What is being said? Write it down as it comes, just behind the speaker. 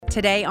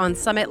Today on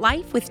Summit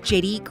Life with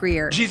J.D.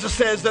 Greer. Jesus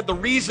says that the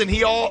reason he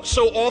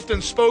so often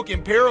spoke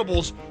in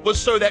parables was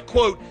so that,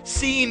 quote,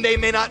 seeing they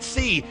may not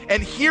see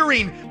and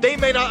hearing they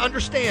may not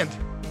understand.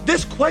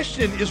 This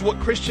question is what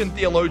Christian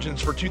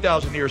theologians for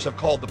 2,000 years have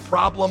called the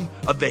problem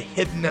of the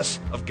hiddenness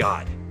of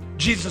God.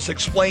 Jesus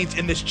explains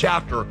in this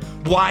chapter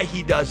why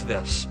he does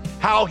this,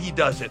 how he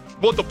does it,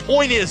 what the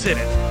point is in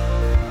it.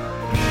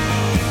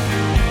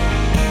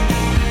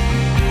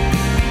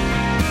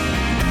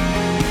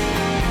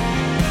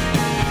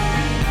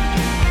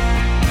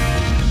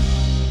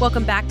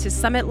 Welcome back to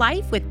Summit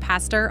Life with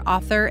pastor,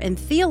 author, and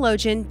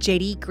theologian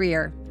J.D.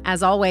 Greer.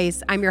 As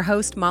always, I'm your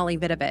host, Molly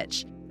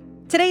Vidovich.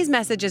 Today's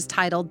message is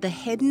titled The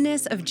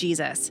Hiddenness of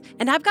Jesus,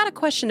 and I've got a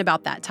question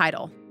about that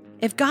title.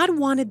 If God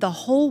wanted the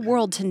whole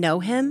world to know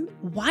him,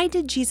 why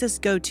did Jesus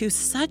go to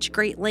such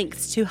great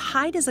lengths to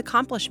hide his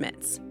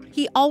accomplishments?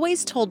 He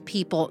always told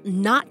people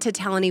not to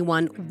tell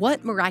anyone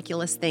what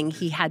miraculous thing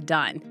he had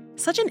done.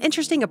 Such an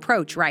interesting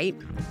approach, right?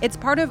 It's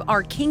part of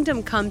our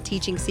Kingdom Come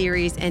teaching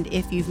series, and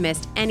if you've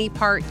missed any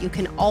part, you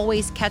can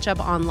always catch up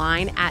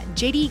online at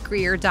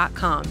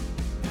jdgreer.com.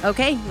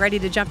 Okay, ready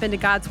to jump into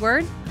God's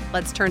Word?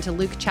 Let's turn to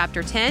Luke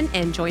chapter 10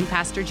 and join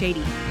Pastor J.D.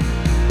 Luke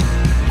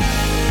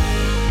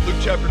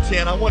chapter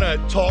 10, I want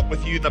to talk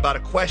with you about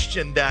a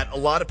question that a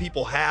lot of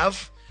people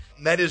have,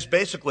 and that is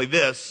basically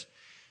this.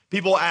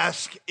 People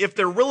ask, if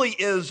there really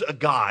is a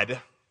God,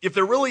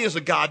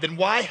 then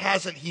why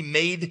hasn't he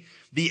made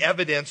the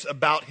evidence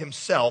about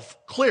himself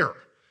clearer?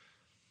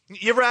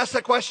 You ever ask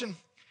that question?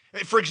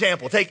 For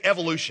example, take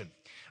evolution.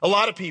 A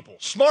lot of people,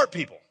 smart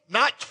people,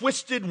 not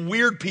twisted,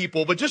 weird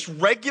people, but just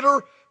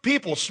regular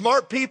people,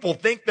 smart people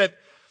think that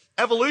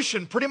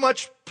evolution pretty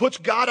much puts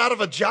God out of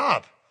a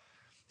job.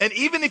 And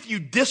even if you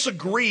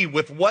disagree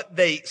with what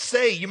they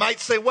say, you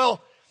might say,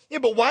 well, yeah,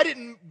 but why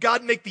didn't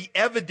God make the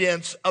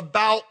evidence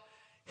about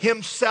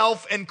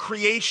himself and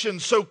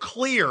creation so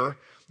clear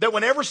that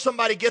whenever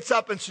somebody gets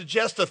up and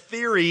suggests a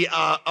theory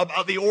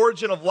about the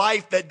origin of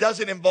life that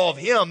doesn't involve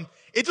him,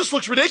 it just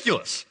looks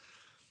ridiculous?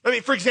 I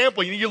mean, for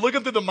example, you're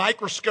looking through the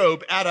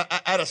microscope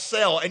at a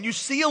cell, and you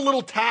see a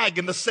little tag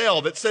in the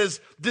cell that says,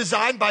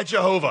 designed by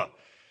Jehovah,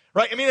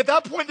 right? I mean, at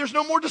that point, there's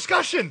no more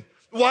discussion.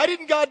 Why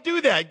didn't God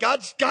do that?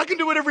 God can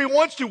do whatever he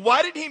wants to.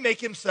 Why didn't he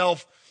make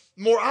himself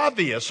more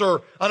obvious?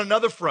 Or on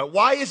another front,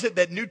 why is it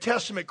that New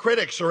Testament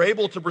critics are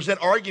able to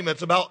present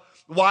arguments about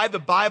why the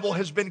Bible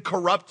has been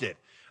corrupted?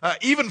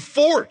 Even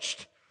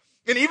forged.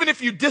 And even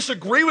if you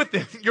disagree with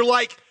them, you're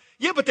like,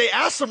 yeah, but they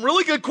ask some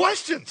really good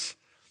questions.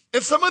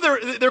 And some of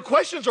their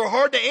questions are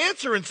hard to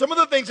answer. And some of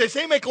the things they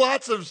say makes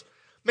lots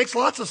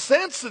of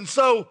sense. And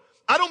so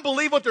I don't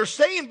believe what they're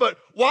saying, but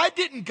why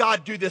didn't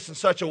God do this in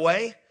such a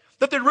way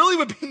that there really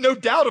would be no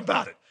doubt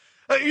about it?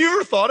 You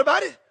ever thought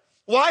about it?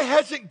 Why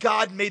hasn't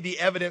God made the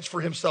evidence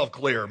for himself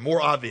clear,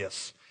 more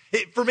obvious?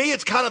 For me,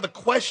 it's kind of the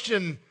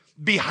question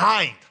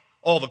behind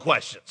all the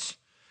questions.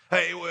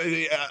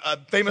 A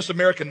famous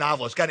American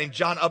novelist, a guy named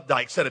John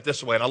Updike, said it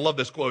this way, and I love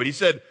this quote. He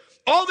said,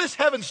 all this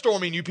heaven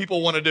storming you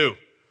people want to do,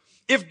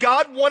 if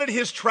God wanted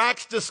his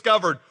tracks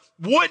discovered,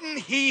 wouldn't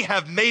he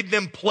have made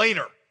them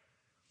plainer?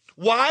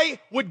 Why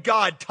would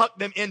God tuck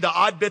them into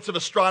odd bits of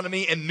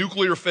astronomy and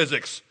nuclear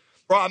physics?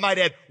 Or I might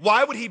add,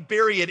 why would he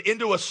bury it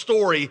into a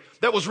story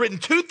that was written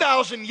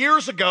 2,000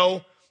 years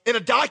ago in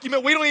a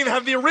document we don't even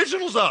have the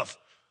originals of?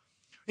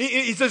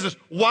 He says this,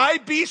 why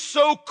be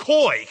so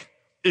coy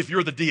if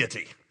you're the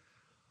deity?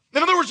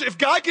 In other words, if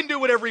God can do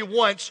whatever he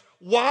wants,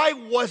 why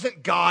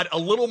wasn't God a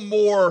little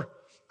more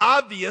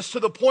obvious to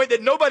the point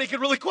that nobody could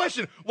really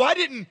question? Why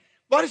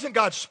doesn't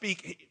God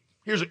speak?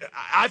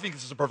 I think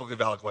this is a perfectly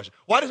valid question.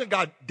 Why doesn't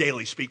God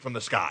daily speak from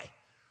the sky?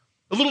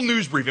 A little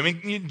news briefing. I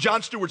mean,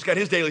 Jon Stewart's got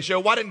his daily show.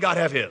 Why didn't God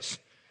have his?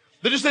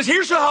 That just says,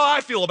 here's how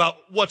I feel about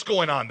what's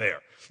going on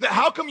there. Now,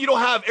 how come you don't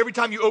have, every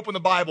time you open the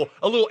Bible,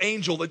 a little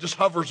angel that just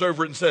hovers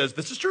over it and says,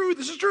 this is true,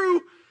 this is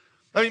true?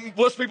 I mean,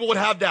 most people would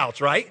have doubts,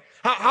 right?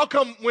 How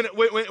come when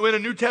a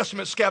New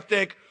Testament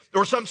skeptic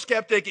or some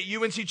skeptic at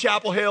UNC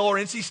Chapel Hill or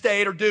NC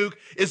State or Duke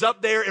is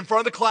up there in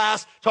front of the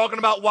class talking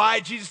about why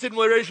Jesus didn't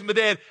raise from the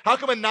dead, how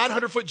come a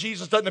 900-foot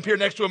Jesus doesn't appear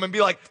next to him and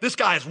be like, this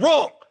guy is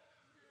wrong?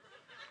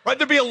 Right?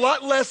 There'd be a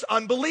lot less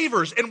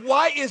unbelievers. And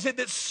why is it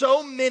that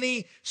so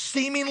many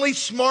seemingly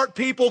smart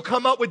people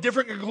come up with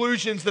different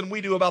conclusions than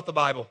we do about the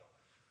Bible?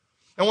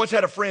 I once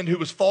had a friend who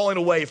was falling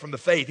away from the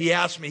faith. He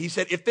asked me, he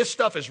said, if this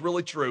stuff is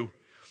really true,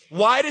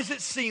 why does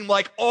it seem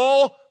like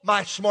all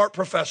my smart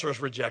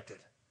professors reject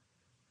it?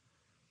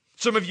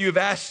 Some of you have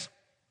asked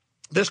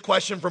this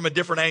question from a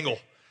different angle.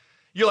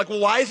 You're like,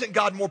 well, why isn't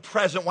God more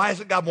present? Why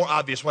isn't God more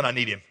obvious when I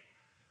need him?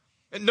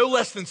 And no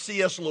less than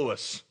C.S.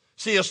 Lewis.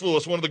 C.S.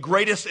 Lewis, one of the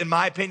greatest, in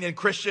my opinion,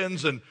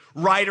 Christians and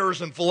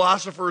writers and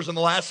philosophers in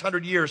the last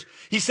 100 years,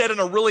 he said in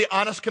a really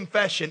honest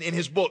confession in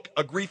his book,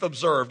 A Grief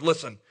Observed,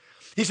 listen,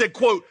 he said,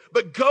 quote,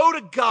 but go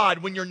to God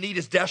when your need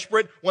is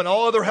desperate, when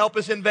all other help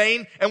is in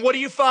vain, and what do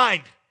you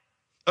find?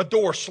 A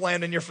door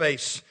slammed in your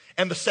face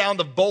and the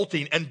sound of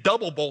bolting and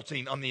double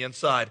bolting on the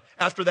inside.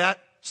 After that,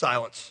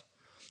 silence.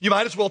 You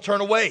might as well turn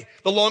away.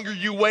 The longer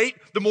you wait,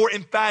 the more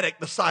emphatic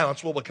the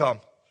silence will become.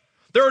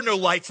 There are no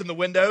lights in the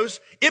windows.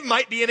 It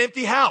might be an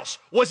empty house.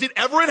 Was it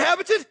ever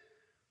inhabited?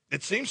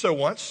 It seemed so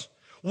once.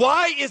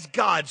 Why is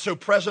God so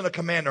present a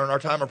commander in our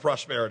time of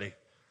prosperity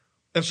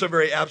and so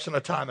very absent a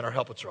time in our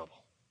help of trouble?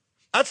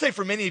 I'd say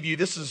for many of you,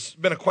 this has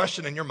been a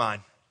question in your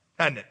mind,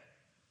 hasn't it?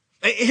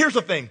 And here's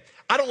the thing.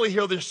 I don't really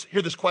hear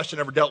this question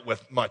ever dealt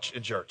with much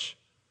in church.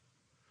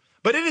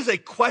 But it is a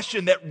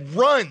question that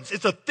runs,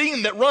 it's a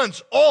theme that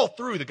runs all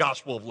through the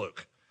Gospel of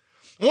Luke.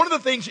 One of the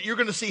things that you're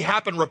going to see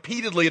happen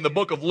repeatedly in the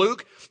book of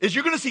Luke is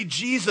you're going to see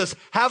Jesus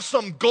have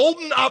some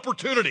golden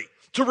opportunity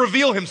to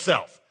reveal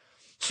himself.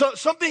 So,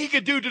 something he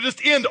could do to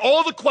just end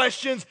all the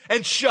questions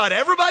and shut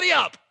everybody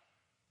up.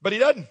 But he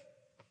doesn't.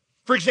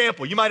 For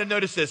example, you might have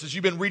noticed this as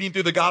you've been reading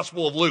through the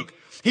Gospel of Luke.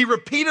 He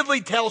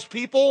repeatedly tells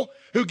people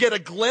who get a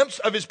glimpse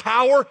of his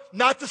power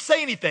not to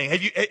say anything.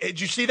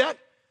 Did you see that?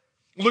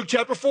 Luke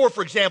chapter 4,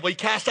 for example, he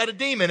casts out a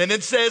demon and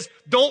then says,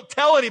 don't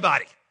tell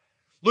anybody.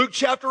 Luke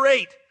chapter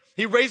 8,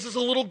 he raises a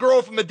little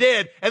girl from the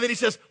dead and then he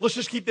says, let's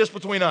just keep this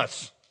between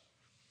us.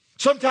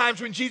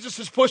 Sometimes when Jesus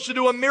is pushed to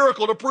do a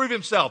miracle to prove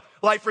himself,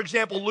 like for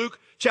example, Luke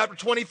chapter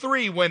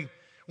 23, when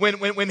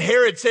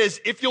Herod says,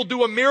 if you'll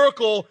do a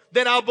miracle,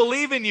 then I'll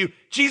believe in you.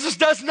 Jesus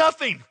does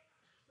nothing.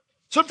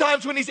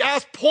 Sometimes when he's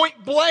asked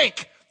point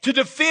blank to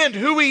defend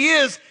who he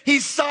is,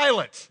 he's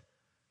silent.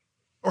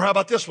 Or how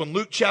about this one?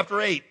 Luke chapter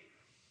 8.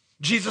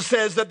 Jesus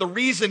says that the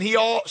reason he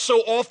so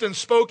often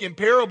spoke in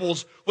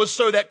parables was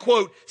so that,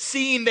 quote,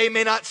 seeing they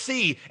may not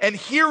see and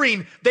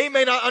hearing they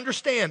may not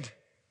understand.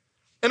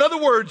 In other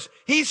words,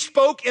 he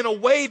spoke in a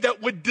way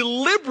that would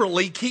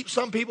deliberately keep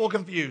some people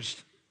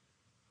confused.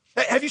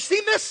 Have you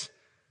seen this?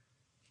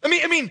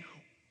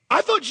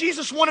 I thought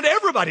Jesus wanted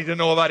everybody to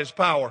know about his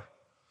power.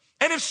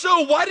 And if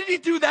so, why did he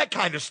do that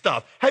kind of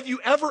stuff? Have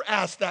you ever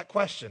asked that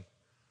question?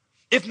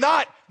 If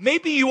not,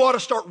 maybe you ought to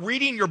start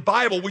reading your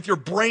Bible with your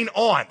brain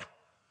on.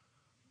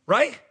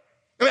 Right?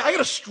 I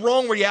got a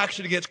strong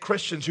reaction against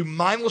Christians who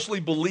mindlessly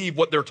believe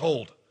what they're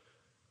told.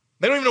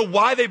 They don't even know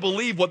why they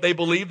believe what they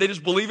believe. They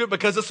just believe it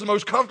because it's the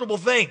most comfortable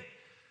thing.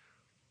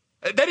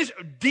 That is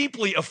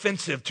deeply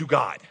offensive to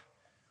God.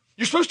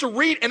 You're supposed to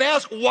read and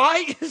ask,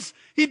 why is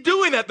he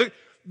doing that?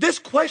 This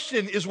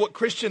question is what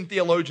Christian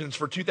theologians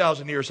for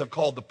 2,000 years have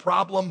called the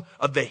problem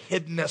of the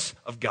hiddenness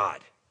of God.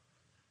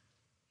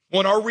 Well,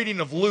 in our reading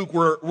of Luke,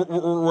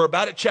 we're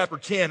about at chapter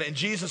 10, and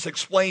Jesus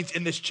explains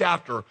in this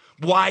chapter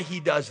why he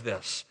does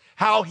this,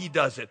 how he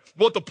does it,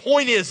 what the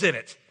point is in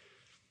it.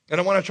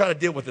 And I want to try to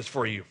deal with this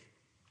for you.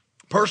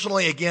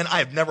 Personally, again, I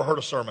have never heard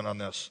a sermon on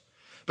this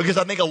because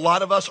I think a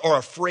lot of us are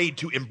afraid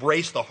to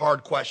embrace the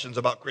hard questions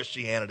about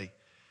Christianity.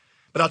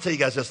 But I'll tell you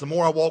guys this, the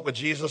more I walk with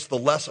Jesus, the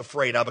less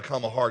afraid I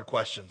become of hard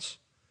questions.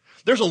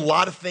 There's a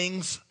lot of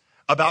things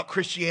about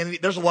Christianity.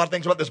 There's a lot of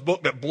things about this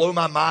book that blow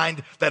my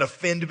mind, that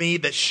offend me,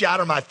 that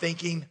shatter my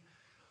thinking.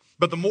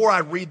 But the more I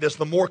read this,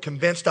 the more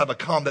convinced I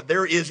become that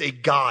there is a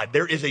God,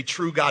 there is a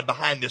true God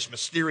behind this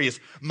mysterious,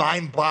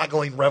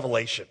 mind-boggling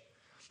revelation.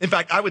 In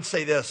fact, I would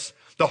say this,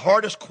 the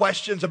hardest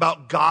questions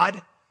about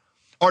God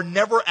are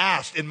never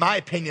asked, in my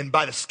opinion,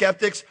 by the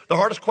skeptics. The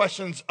hardest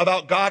questions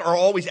about God are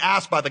always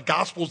asked by the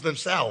Gospels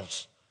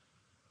themselves.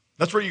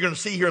 That's what you're going to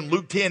see here in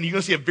Luke 10. You're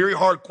going to see a very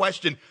hard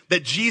question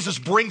that Jesus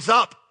brings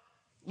up.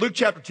 Luke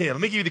chapter 10, let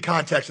me give you the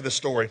context of this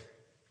story.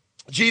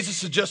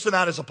 Jesus has just sent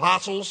out his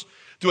apostles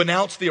to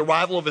announce the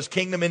arrival of his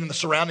kingdom in the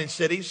surrounding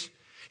cities.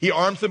 He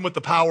arms them with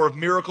the power of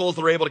miracles.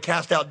 They're able to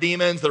cast out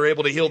demons. They're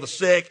able to heal the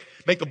sick,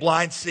 make the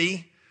blind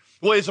see.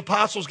 Well, his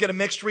apostles get a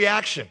mixed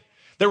reaction.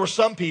 There were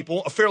some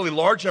people, a fairly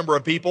large number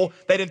of people,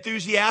 that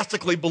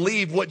enthusiastically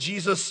believed what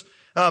Jesus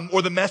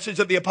or the message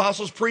that the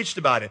apostles preached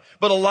about it.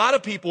 But a lot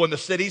of people in the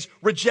cities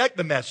reject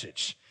the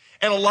message.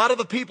 And a lot of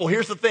the people,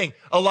 here's the thing,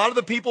 a lot of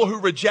the people who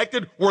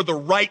rejected were the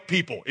right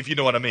people, if you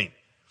know what I mean.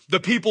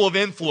 The people of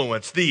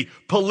influence, the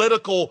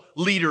political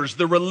leaders,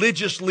 the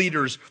religious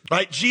leaders,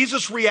 right?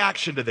 Jesus'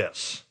 reaction to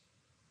this,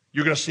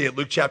 you're going to see it,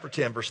 Luke chapter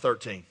 10, verse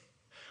 13.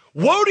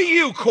 Woe to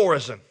you,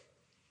 Chorazin!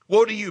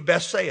 Woe to you,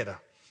 Bethsaida!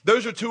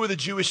 Those are two of the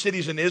Jewish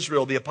cities in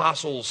Israel the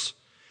apostles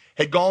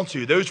had gone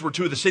to. Those were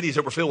two of the cities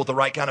that were filled with the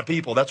right kind of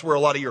people. That's where a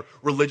lot of your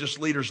religious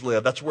leaders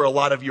live. That's where a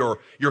lot of your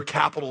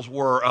capitals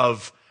were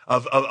of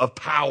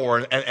power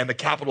and the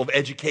capital of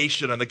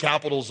education and the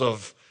capitals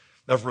of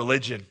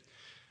religion.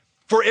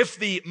 For if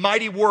the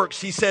mighty works,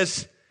 he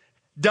says,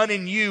 done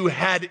in you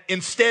had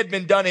instead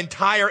been done in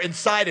Tyre and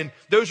Sidon,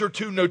 those are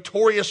two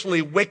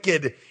notoriously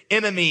wicked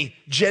enemy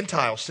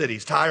Gentile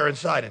cities, Tyre and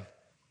Sidon.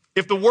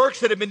 If the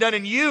works that had been done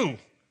in you,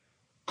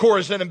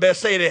 Chorazin and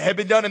Bethsaida, had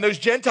been done in those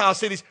Gentile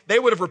cities, they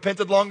would have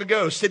repented long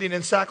ago, sitting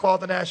in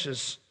sackcloth and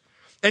ashes.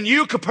 And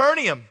you,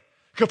 Capernaum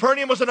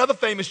was another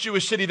famous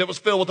Jewish city that was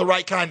filled with the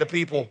right kind of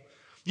people.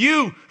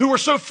 You, who were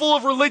so full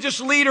of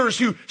religious leaders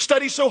who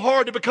study so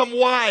hard to become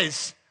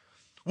wise,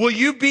 will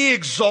you be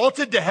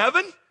exalted to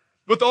heaven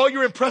with all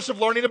your impressive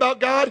learning about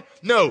God?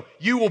 No,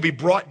 you will be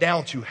brought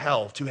down to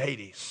hell, to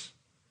Hades.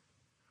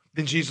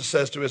 Then Jesus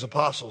says to his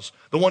apostles,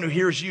 the one who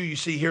hears you, you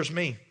see, hears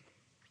me.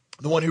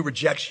 The one who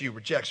rejects you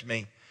rejects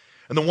me.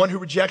 And the one who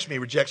rejects me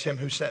rejects him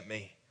who sent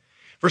me.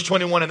 Verse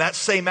 21, in that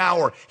same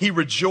hour, he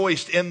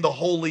rejoiced in the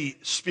Holy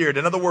Spirit.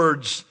 In other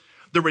words,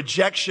 the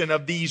rejection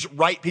of these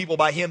right people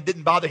by him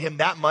didn't bother him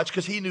that much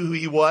because he knew who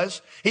he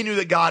was. He knew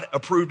that God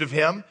approved of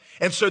him.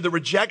 And so the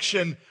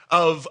rejection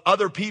of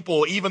other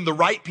people, even the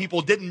right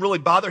people, didn't really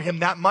bother him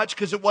that much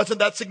because it wasn't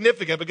that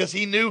significant because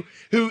he knew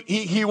who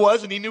he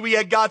was and he knew he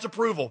had God's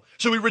approval.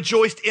 So he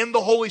rejoiced in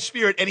the Holy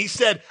Spirit and he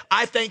said,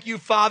 I thank you,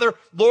 Father,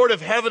 Lord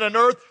of heaven and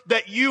earth,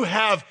 that you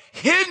have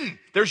hidden.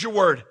 There's your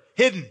word,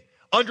 hidden.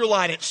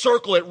 Underline it,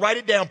 circle it, write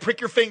it down,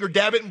 prick your finger,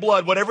 dab it in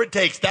blood, whatever it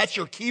takes. That's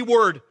your key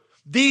word.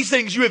 These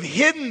things, you have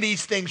hidden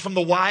these things from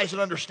the wise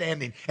and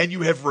understanding, and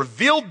you have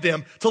revealed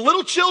them to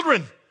little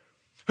children.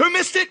 Who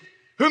missed it?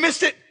 Who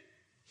missed it?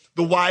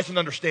 The wise and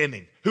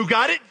understanding. Who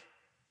got it?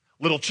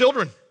 Little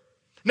children.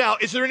 Now,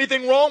 is there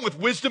anything wrong with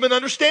wisdom and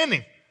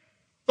understanding?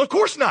 Of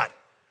course not.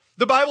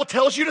 The Bible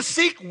tells you to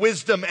seek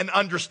wisdom and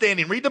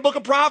understanding. Read the book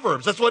of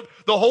Proverbs. That's what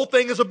the whole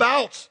thing is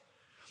about.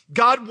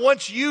 God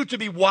wants you to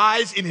be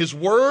wise in his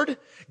word.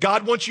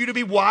 God wants you to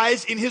be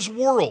wise in his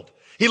world.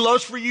 He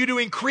loves for you to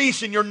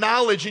increase in your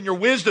knowledge and your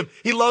wisdom.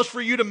 He loves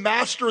for you to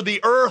master the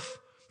earth.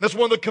 That's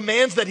one of the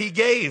commands that he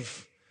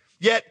gave.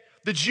 Yet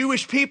the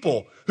Jewish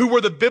people, who were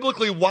the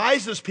biblically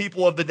wisest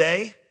people of the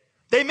day,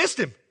 they missed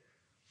him.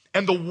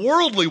 And the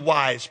worldly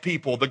wise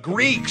people, the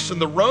Greeks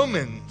and the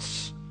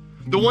Romans,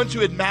 the ones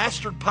who had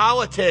mastered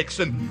politics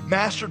and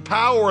mastered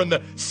power and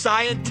the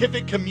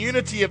scientific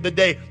community of the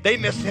day, they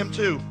missed him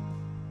too.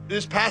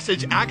 This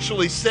passage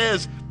actually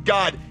says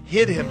God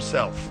hid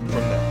himself from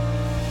them.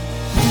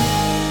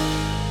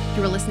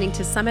 You are listening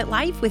to Summit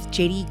Life with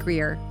J.D.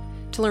 Greer.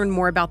 To learn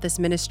more about this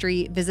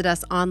ministry, visit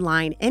us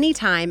online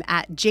anytime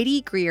at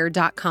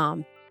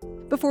jdgreer.com.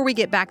 Before we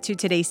get back to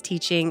today's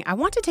teaching, I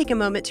want to take a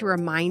moment to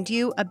remind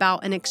you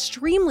about an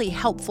extremely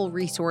helpful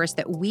resource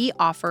that we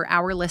offer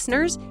our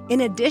listeners in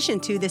addition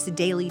to this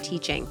daily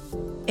teaching.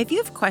 If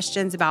you have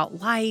questions about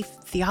life,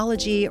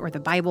 theology, or the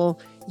Bible,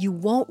 you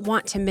won't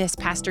want to miss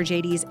Pastor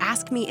JD's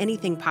Ask Me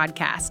Anything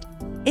podcast.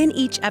 In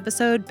each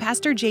episode,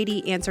 Pastor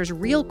JD answers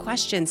real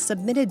questions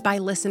submitted by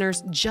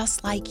listeners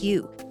just like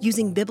you,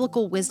 using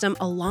biblical wisdom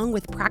along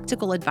with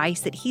practical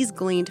advice that he's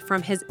gleaned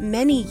from his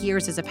many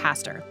years as a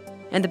pastor.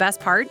 And the best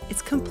part,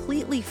 it's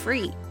completely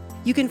free.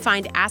 You can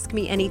find Ask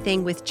Me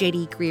Anything with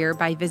JD Greer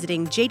by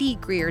visiting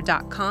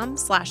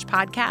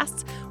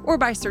jdgreer.com/podcasts or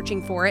by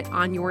searching for it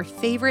on your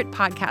favorite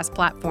podcast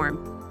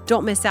platform.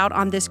 Don't miss out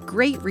on this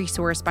great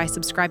resource by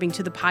subscribing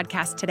to the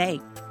podcast today.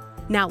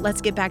 Now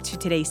let's get back to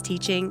today's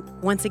teaching.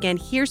 Once again,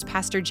 here's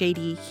Pastor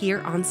JD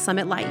here on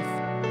Summit Life.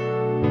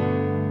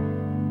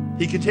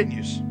 He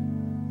continues,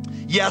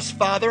 yes,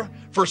 Father,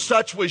 for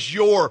such was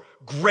your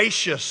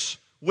gracious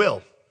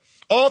will.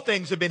 All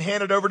things have been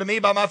handed over to me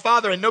by my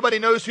Father, and nobody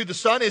knows who the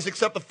Son is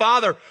except the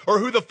Father, or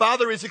who the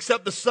Father is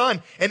except the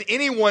Son, and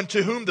anyone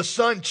to whom the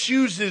Son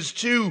chooses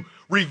to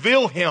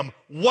reveal him.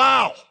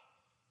 Wow.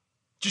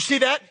 Did you see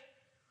that?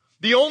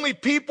 The only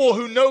people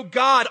who know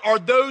God are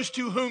those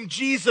to whom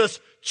Jesus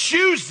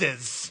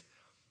chooses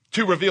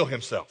to reveal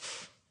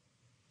himself.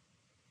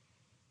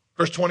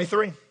 Verse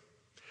 23.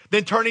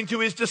 Then turning to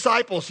his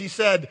disciples, he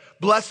said,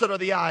 blessed are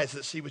the eyes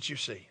that see what you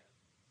see.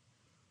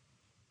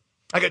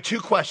 I got two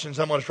questions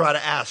I'm going to try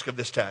to ask of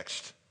this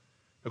text,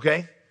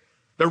 okay?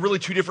 They're really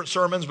two different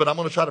sermons, but I'm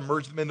going to try to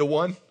merge them into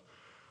one. I'm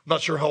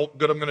not sure how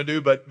good I'm going to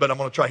do, but I'm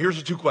going to try. Here's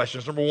the two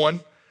questions. Number one,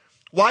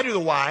 why do the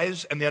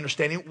wise and the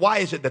understanding, why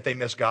is it that they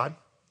miss God?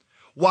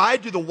 Why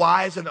do the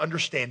wise and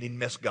understanding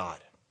miss God?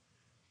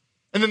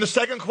 And then the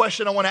second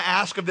question I want to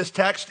ask of this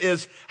text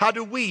is, how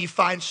do we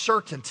find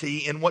certainty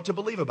in what to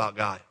believe about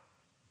God?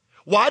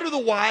 Why do the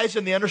wise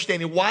and the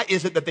understanding, why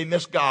is it that they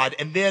miss God?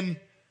 And then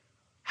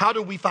how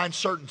do we find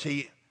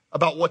certainty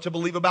about what to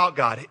believe about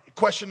God?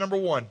 Question number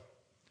one,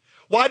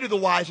 why do the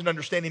wise and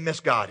understanding miss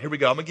God? Here we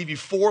go. I'm going to give you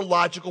four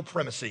logical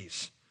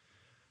premises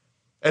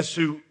as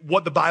to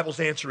what the Bible's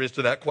answer is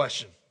to that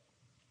question.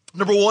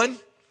 Number one,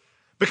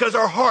 because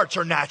our hearts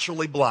are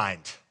naturally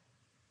blind.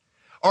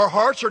 Our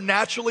hearts are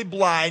naturally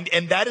blind,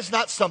 and that is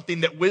not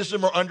something that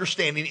wisdom or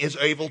understanding is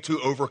able to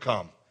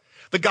overcome.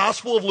 The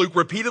Gospel of Luke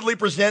repeatedly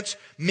presents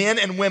men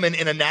and women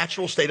in a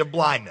natural state of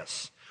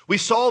blindness. We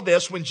saw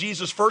this when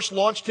Jesus first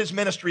launched his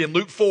ministry in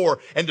Luke 4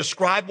 and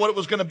described what it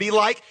was going to be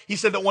like. He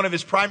said that one of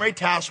his primary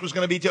tasks was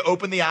going to be to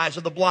open the eyes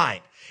of the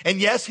blind. And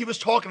yes, he was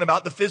talking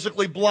about the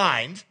physically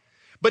blind,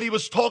 but he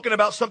was talking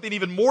about something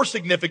even more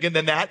significant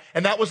than that,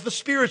 and that was the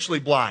spiritually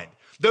blind.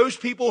 Those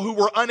people who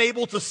were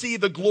unable to see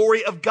the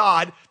glory of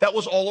God that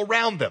was all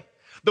around them.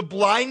 The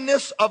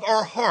blindness of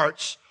our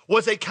hearts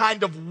was a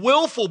kind of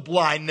willful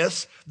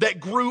blindness that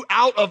grew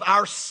out of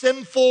our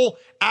sinful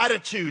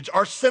attitudes,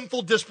 our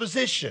sinful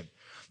disposition.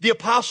 The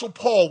Apostle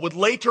Paul would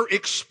later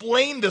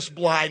explain this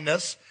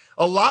blindness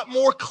a lot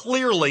more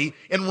clearly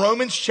in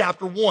Romans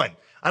chapter 1.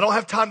 I don't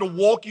have time to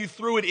walk you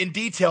through it in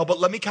detail, but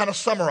let me kind of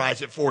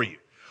summarize it for you.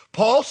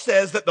 Paul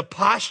says that the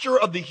posture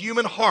of the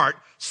human heart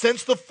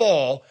since the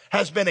fall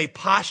has been a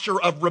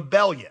posture of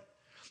rebellion.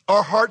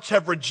 Our hearts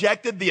have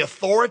rejected the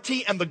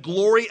authority and the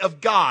glory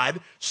of God,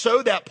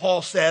 so that,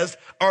 Paul says,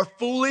 our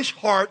foolish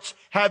hearts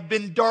have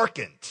been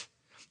darkened.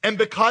 And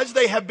because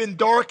they have been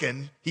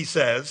darkened, he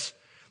says,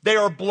 they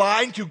are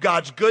blind to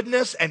God's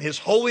goodness and his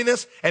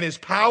holiness and his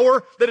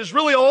power that is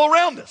really all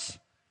around us.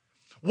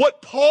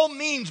 What Paul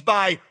means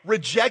by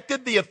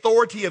rejected the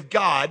authority of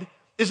God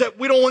is that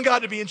we don't want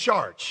God to be in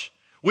charge.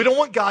 We don't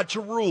want God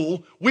to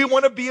rule. We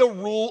want to be a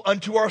rule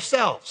unto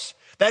ourselves.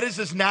 That is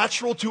as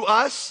natural to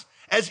us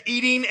as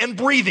eating and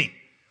breathing.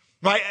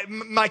 Right?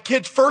 My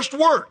kid's first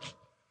word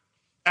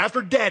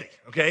after daddy,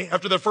 okay?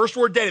 After their first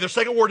word, daddy, their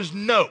second word is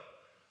no.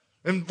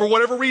 And for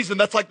whatever reason,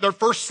 that's like their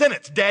first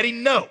sentence, daddy,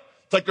 no.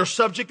 It's like their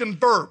subject and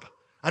verb.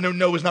 I know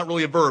no is not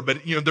really a verb, but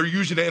they're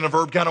using it in a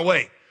verb kind of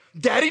way.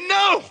 Daddy,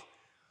 no.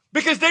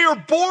 Because they are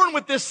born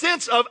with this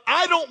sense of,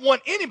 I don't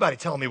want anybody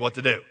telling me what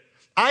to do.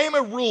 I am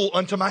a rule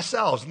unto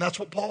myself. And that's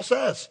what Paul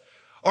says.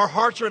 Our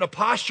hearts are in a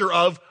posture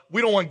of,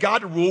 we don't want God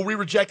to rule. We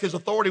reject his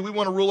authority. We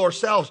want to rule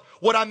ourselves.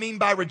 What I mean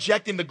by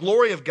rejecting the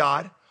glory of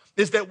God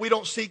is that we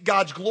don't seek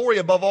God's glory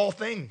above all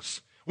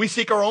things. We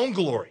seek our own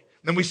glory.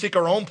 And we seek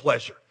our own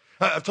pleasure.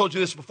 I've told you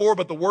this before,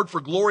 but the word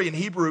for glory in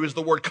Hebrew is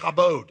the word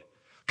kabod.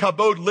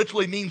 Kabod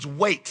literally means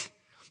weight.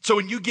 So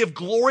when you give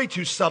glory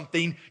to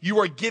something, you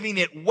are giving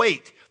it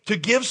weight. To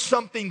give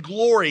something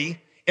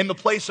glory in the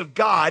place of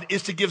God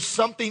is to give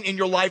something in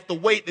your life the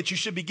weight that you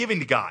should be giving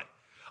to God.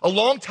 A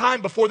long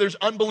time before there's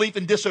unbelief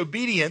and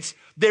disobedience,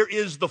 there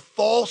is the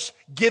false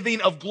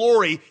giving of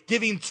glory,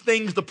 giving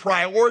things the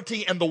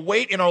priority and the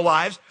weight in our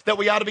lives that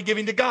we ought to be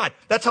giving to God.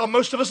 That's how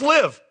most of us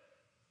live.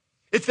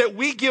 It's that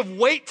we give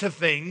weight to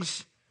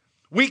things.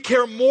 We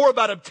care more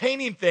about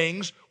obtaining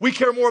things. We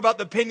care more about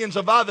the opinions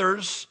of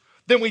others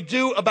than we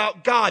do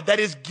about God.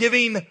 That is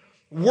giving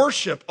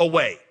worship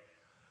away.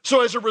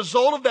 So as a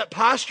result of that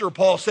posture,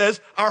 Paul says,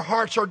 our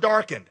hearts are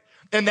darkened.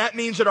 And that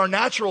means in our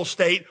natural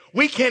state,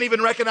 we can't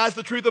even recognize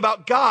the truth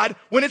about God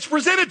when it's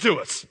presented to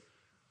us.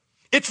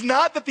 It's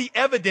not that the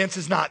evidence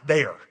is not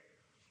there.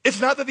 It's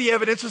not that the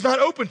evidence is not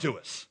open to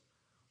us.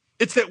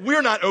 It's that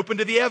we're not open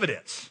to the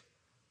evidence.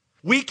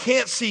 We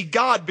can't see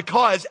God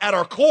because at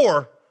our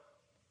core,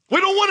 we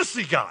don't want to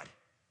see God.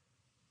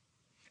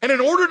 And in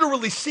order to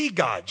really see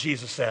God,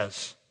 Jesus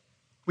says,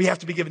 we have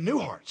to be given new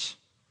hearts.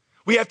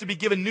 We have to be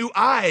given new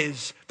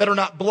eyes that are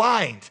not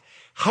blind,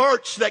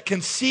 hearts that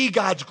can see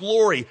God's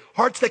glory,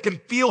 hearts that can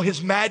feel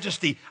his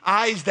majesty,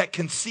 eyes that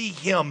can see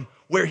him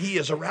where he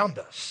is around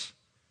us.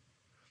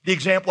 The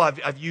example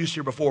I've used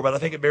here before, but I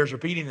think it bears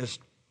repeating is,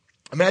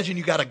 imagine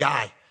you got a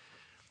guy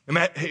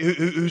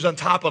who's on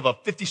top of a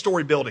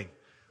 50-story building.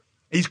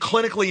 He's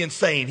clinically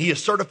insane. He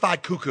is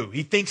certified cuckoo.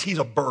 He thinks he's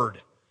a bird.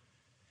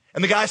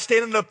 And the guy's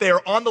standing up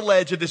there on the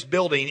ledge of this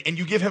building, and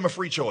you give him a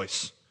free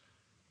choice.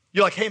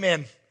 You're like, hey,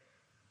 man,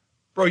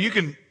 bro, you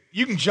can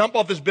jump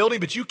off this building,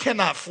 but you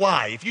cannot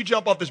fly. If you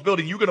jump off this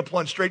building, you're going to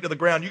plunge straight to the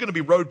ground. You're going to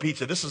be road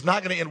pizza. This is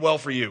not going to end well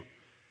for you.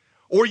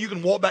 Or you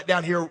can walk back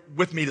down here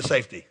with me to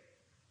safety.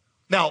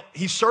 Now,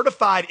 he's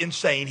certified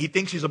insane. He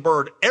thinks he's a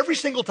bird. Every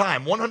single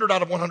time, 100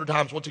 out of 100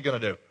 times, what's he going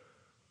to do?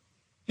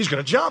 He's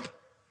going to jump.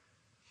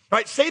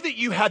 Right? Say that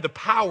you had the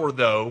power,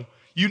 though.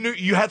 You knew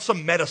you had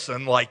some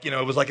medicine, like,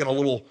 it was like in a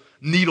little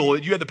needle.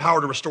 You had the power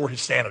to restore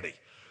his sanity.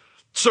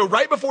 So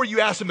right before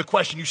you asked him the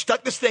question, you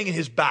stuck this thing in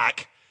his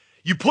back.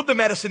 You put the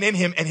medicine in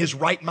him, and his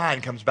right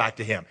mind comes back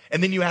to him.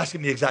 And then you ask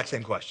him the exact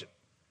same question.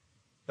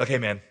 Okay,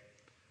 man,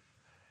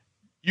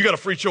 you got a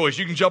free choice.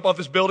 You can jump off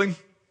this building,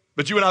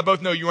 but you and I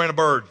both know you ain't a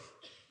bird.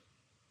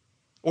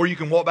 Or you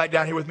can walk back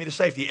down here with me to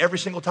safety. Every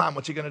single time,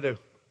 what's he going to do?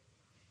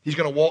 He's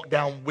going to walk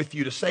down with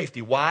you to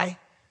safety. Why?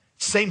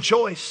 Same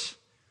choice.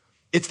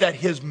 It's that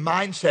his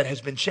mindset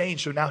has been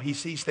changed, so now he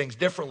sees things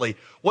differently.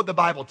 What the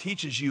Bible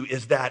teaches you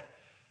is that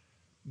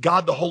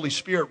God, the Holy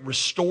Spirit,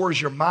 restores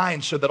your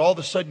mind so that all of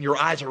a sudden your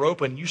eyes are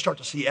open. You start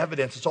to see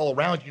evidence. It's all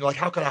around you. You're like,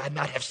 how could I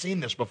not have seen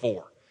this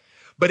before?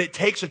 But it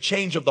takes a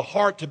change of the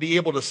heart to be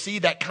able to see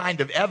that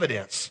kind of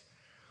evidence.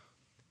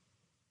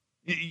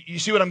 You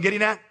see what I'm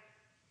getting at?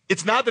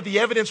 It's not that the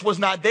evidence was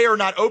not there,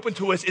 not open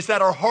to us. It's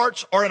that our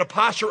hearts are in a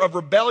posture of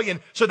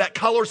rebellion, so that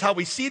colors how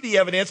we see the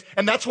evidence,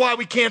 and that's why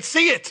we can't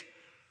see it.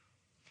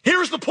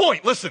 Here's the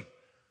point. Listen,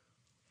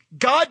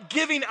 God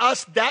giving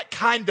us that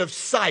kind of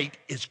sight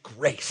is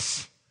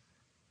grace.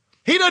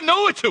 He doesn't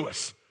owe it to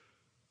us,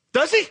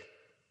 does he?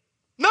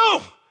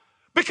 No,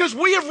 because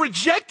we have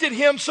rejected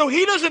him, so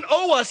he doesn't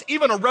owe us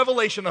even a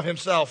revelation of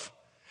himself.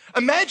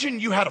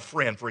 Imagine you had a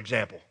friend, for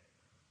example,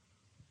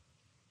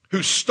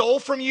 who stole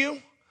from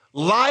you,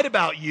 lied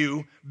about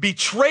you,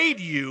 betrayed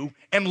you,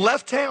 and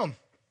left town.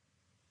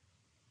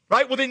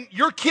 Right? Well, then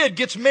your kid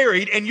gets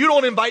married and you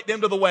don't invite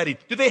them to the wedding.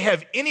 Do they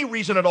have any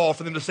reason at all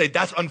for them to say,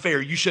 that's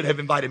unfair, you should have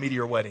invited me to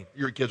your wedding,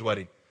 your kid's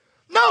wedding?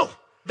 No,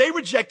 they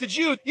rejected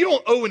you. You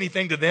don't owe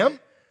anything to them.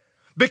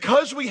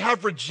 Because we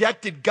have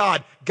rejected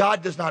God,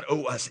 God does not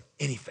owe us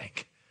anything,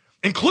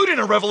 including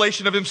a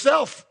revelation of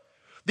himself.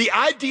 The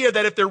idea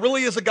that if there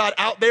really is a God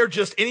out there,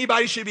 just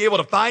anybody should be able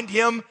to find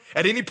him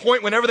at any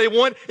point whenever they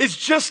want is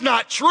just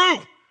not true.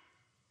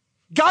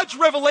 God's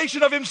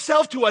revelation of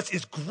himself to us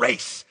is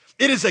grace.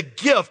 It is a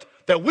gift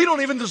that we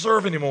don't even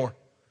deserve anymore.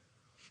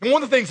 And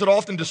one of the things that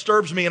often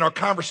disturbs me in our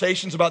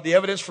conversations about the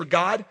evidence for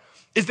God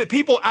is that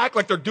people act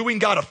like they're doing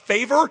God a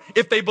favor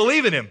if they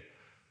believe in him.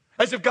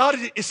 As if God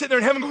is sitting there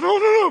in heaven going,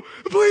 no,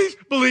 please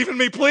believe in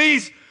me,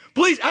 please.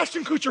 Please,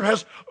 Ashton Kutcher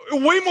has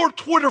way more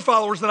Twitter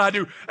followers than I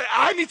do.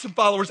 I need some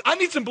followers. I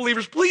need some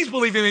believers. Please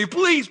believe in me.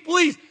 Please,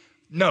 please.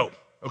 No,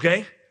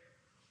 okay?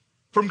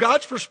 From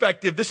God's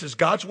perspective, this is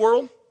God's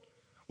world.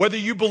 Whether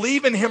you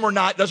believe in him or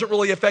not doesn't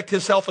really affect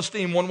his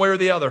self-esteem one way or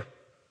the other.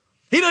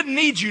 He doesn't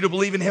need you to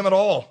believe in him at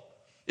all.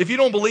 If you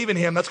don't believe in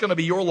him, that's going to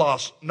be your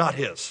loss, not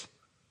his.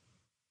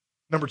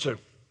 Number 2,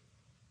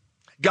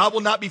 God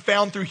will not be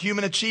found through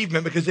human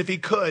achievement, because if he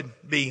could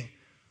be,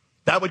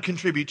 that would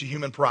contribute to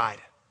human pride.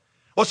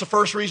 What's the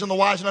first reason the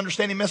wise and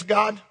understanding miss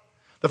God?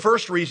 The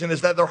first reason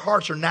is that their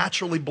hearts are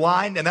naturally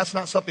blind, and that's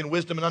not something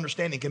wisdom and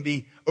understanding can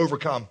be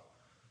overcome.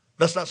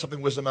 That's not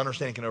something wisdom and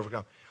understanding can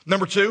overcome.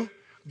 Number 2,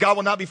 God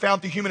will not be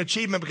found through human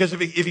achievement, because if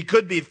he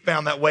could be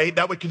found that way,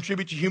 that would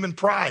contribute to human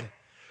pride.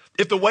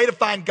 If the way to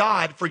find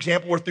God, for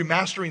example, were through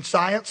mastering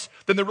science,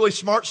 then the really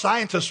smart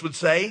scientists would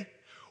say,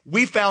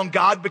 we found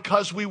God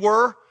because we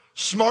were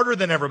smarter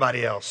than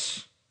everybody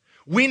else.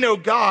 We know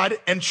God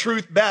and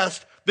truth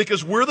best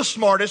because we're the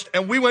smartest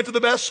and we went to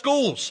the best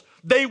schools.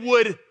 They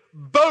would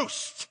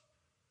boast.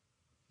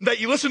 That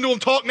you listen to them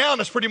talk now, and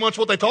that's pretty much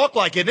what they talk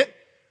like, isn't it?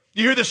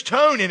 You hear this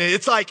tone in it.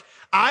 It's like,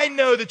 I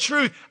know the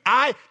truth.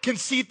 I can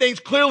see things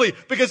clearly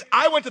because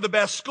I went to the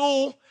best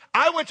school.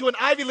 I went to an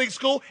Ivy League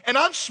school, and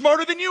I'm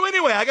smarter than you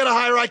anyway. I got a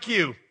higher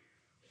IQ,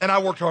 and I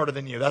worked harder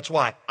than you. That's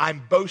why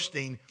I'm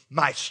boasting.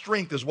 My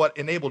strength is what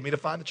enabled me to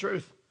find the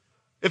truth.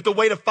 If the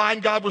way to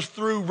find God was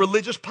through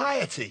religious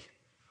piety,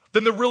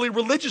 then the really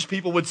religious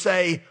people would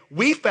say,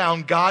 we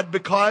found God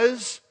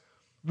because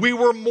we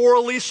were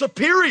morally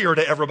superior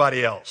to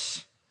everybody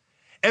else.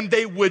 And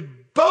they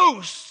would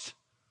boast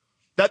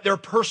that their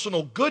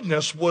personal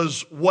goodness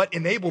was what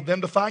enabled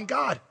them to find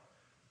God.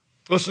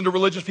 Listen to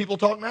religious people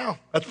talk now.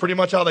 That's pretty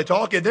much how they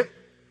talk, isn't it?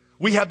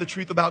 We have the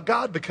truth about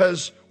God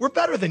because we're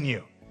better than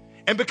you,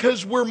 and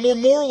because we're more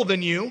moral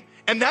than you,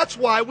 and that's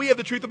why we have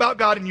the truth about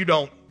God and you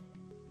don't.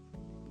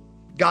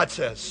 God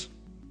says,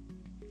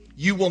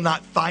 you will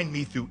not find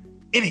me through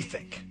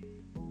anything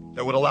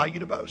that would allow you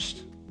to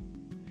boast.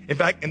 In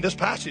fact, in this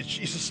passage,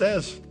 Jesus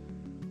says,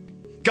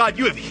 God,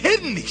 you have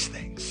hidden these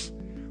things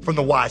from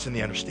the wise and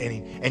the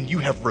understanding, and you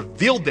have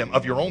revealed them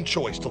of your own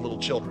choice to little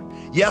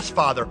children. Yes,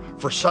 Father,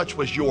 for such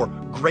was your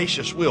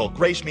gracious will.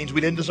 Grace means we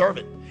didn't deserve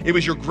it. It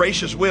was your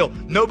gracious will.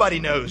 Nobody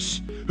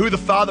knows who the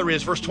Father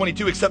is, verse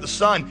 22, except the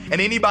Son,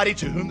 and anybody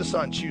to whom the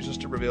Son chooses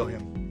to reveal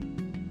him.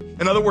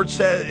 In other words,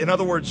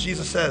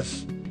 Jesus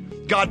says,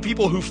 God,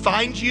 people who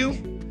find you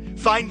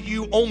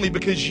only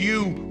because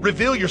you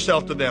reveal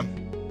yourself to them.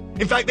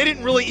 In fact, they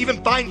didn't really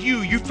even find you.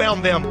 You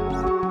found them.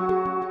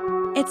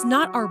 It's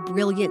not our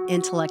brilliant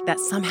intellect that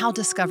somehow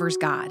discovers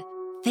God.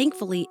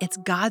 Thankfully, it's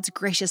God's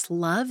gracious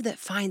love that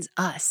finds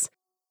us.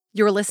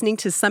 You're listening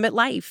to Summit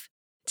Life.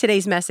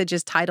 Today's message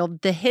is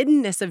titled The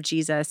Hiddenness of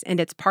Jesus,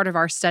 and it's part of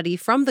our study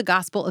from the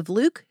Gospel of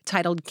Luke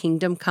titled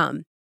Kingdom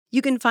Come.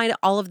 You can find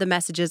all of the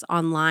messages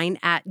online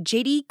at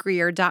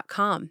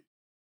jdgreer.com.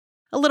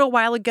 A little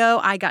while ago,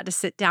 I got to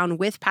sit down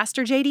with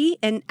Pastor JD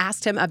and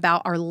asked him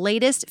about our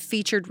latest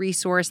featured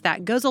resource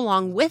that goes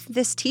along with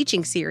this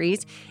teaching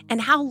series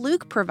and how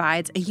Luke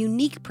provides a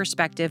unique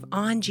perspective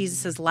on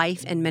Jesus'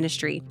 life and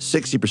ministry.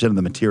 60% of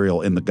the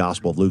material in the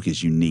Gospel of Luke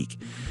is unique.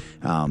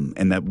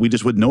 And that we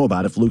just wouldn't know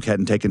about if Luke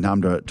hadn't taken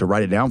time to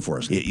write it down for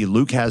us.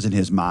 Luke has in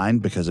his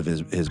mind, because of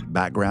his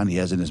background, he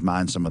has in his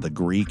mind some of the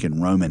Greek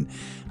and Roman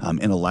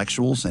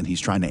intellectuals, and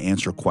he's trying to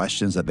answer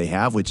questions that they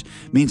have, which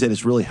means that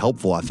it's really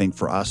helpful, I think,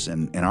 for us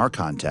in our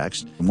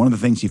context. And one of the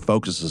things he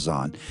focuses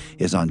on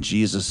is on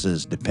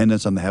Jesus'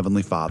 dependence on the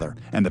Heavenly Father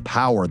and the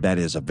power that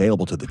is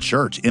available to the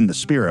church in the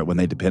Spirit when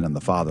they depend on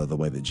the Father the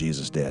way that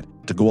Jesus did.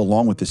 To go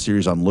along with this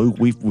series on Luke,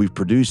 we've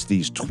produced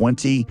these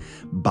 20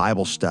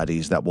 Bible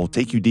studies that will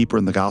take you deeper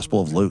in the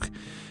Gospel of Luke.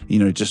 You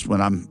know, just when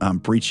I'm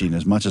preaching,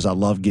 as much as I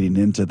love getting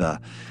into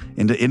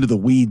the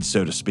weeds,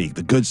 so to speak,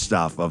 the good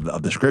stuff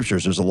of the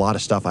scriptures, there's a lot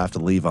of stuff I have to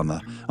leave on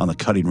the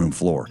cutting room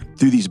floor.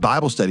 Through these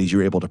Bible studies,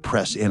 you're able to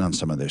press in on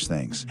some of those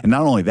things. And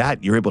not only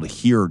that, you're able to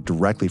hear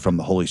directly from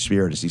the Holy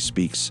Spirit as he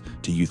speaks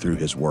to you through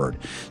his word.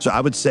 So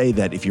I would say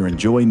that if you're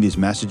enjoying these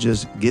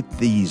messages, get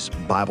these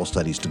Bible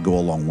studies to go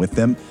along with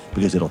them,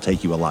 because it'll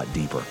take you a lot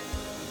deeper.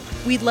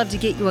 We'd love to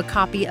get you a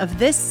copy of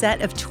this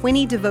set of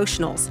 20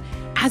 devotionals.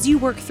 As you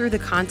work through the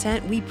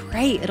content, we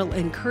pray it'll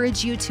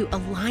encourage you to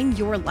align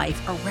your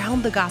life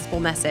around the gospel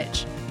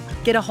message.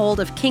 Get a hold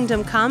of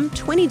Kingdom Come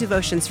 20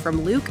 Devotions from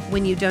Luke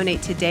when you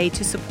donate today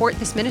to support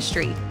this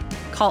ministry.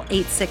 Call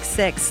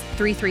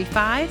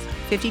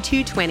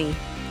 866-335-5220.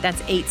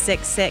 That's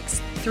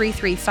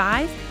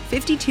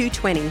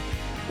 866-335-5220.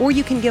 Or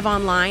you can give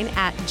online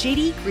at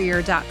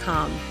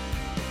jdgreer.com.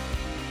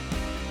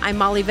 I'm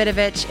Molly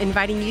Vidovich,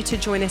 inviting you to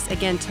join us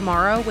again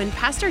tomorrow when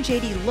Pastor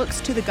JD looks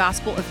to the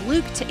Gospel of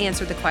Luke to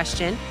answer the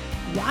question,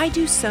 why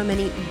do so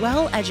many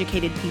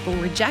well-educated people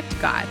reject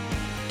God?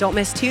 Don't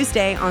miss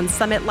Tuesday on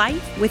Summit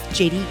Life with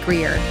JD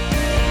Greer.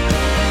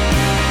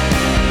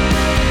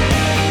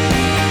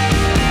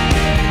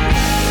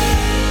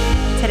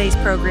 Today's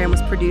program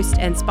was produced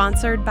and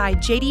sponsored by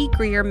J.D.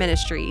 Greer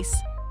Ministries.